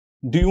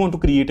Do you want to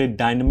create a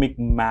dynamic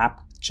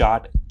map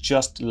chart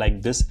just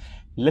like this?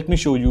 Let me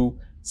show you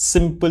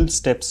simple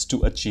steps to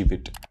achieve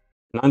it.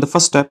 Now in the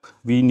first step,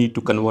 we need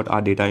to convert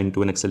our data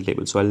into an Excel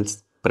table. So I'll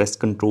press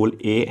Control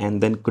A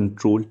and then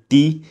Control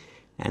T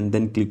and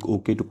then click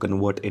OK to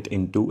convert it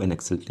into an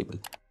Excel table.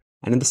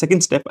 And in the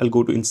second step, I'll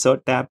go to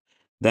Insert tab,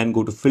 then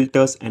go to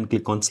Filters and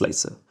click on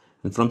Slicer.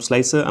 And from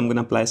Slicer, I'm going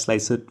to apply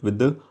Slicer with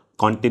the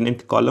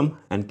continent column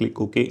and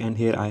click OK. And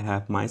here I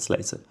have my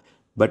slicer.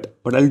 But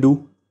what I'll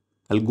do,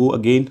 I'll go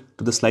again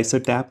to the Slicer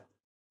tab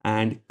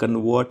and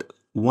convert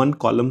one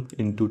column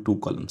into two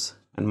columns.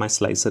 And my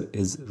slicer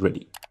is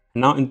ready.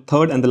 Now in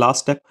third and the last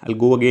step, I'll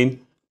go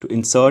again to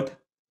Insert,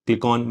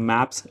 click on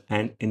Maps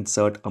and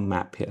insert a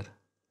map here.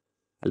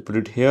 I'll put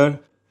it here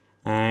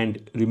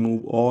and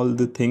remove all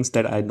the things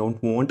that I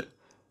don't want.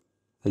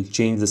 I'll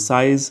change the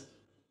size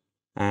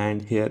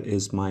and here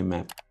is my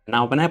map.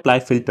 Now when I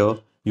apply filter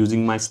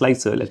using my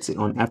slicer, let's say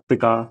on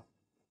Africa,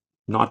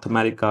 North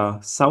America,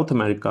 South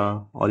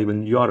America, or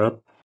even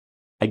Europe,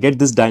 I get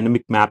this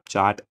dynamic map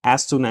chart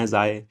as soon as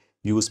I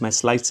use my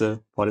slicer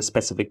for a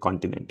specific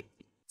continent.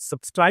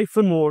 Subscribe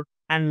for more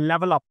and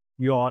level up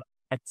your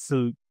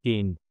Excel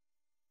game.